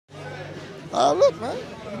Look, man.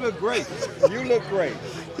 You look great. You look great.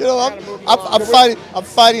 You know, I'm fighting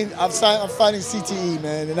CTE,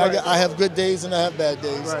 man, and Right. I have good days and I have bad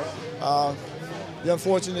days. Right. The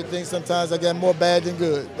unfortunate thing sometimes I get more bad than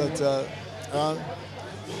good, but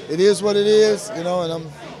it is what it is, you know, and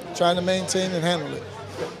I'm trying to maintain and handle it.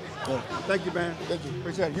 Yeah. Thank you, man. Thank you.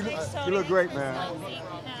 Appreciate it. You look great, man.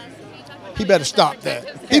 He better stop that.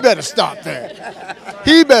 He better stop that.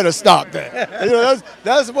 He better stop that. You know,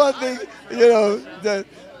 that's one thing, you know, that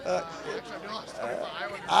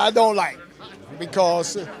I don't like,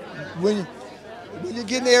 because when you're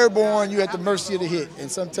getting airborne, you're at the mercy of the hit, and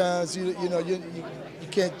sometimes you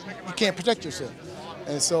can't protect yourself.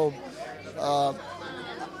 And so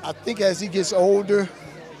I think as he gets older,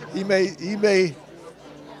 he may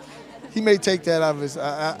take that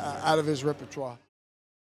out of his repertoire.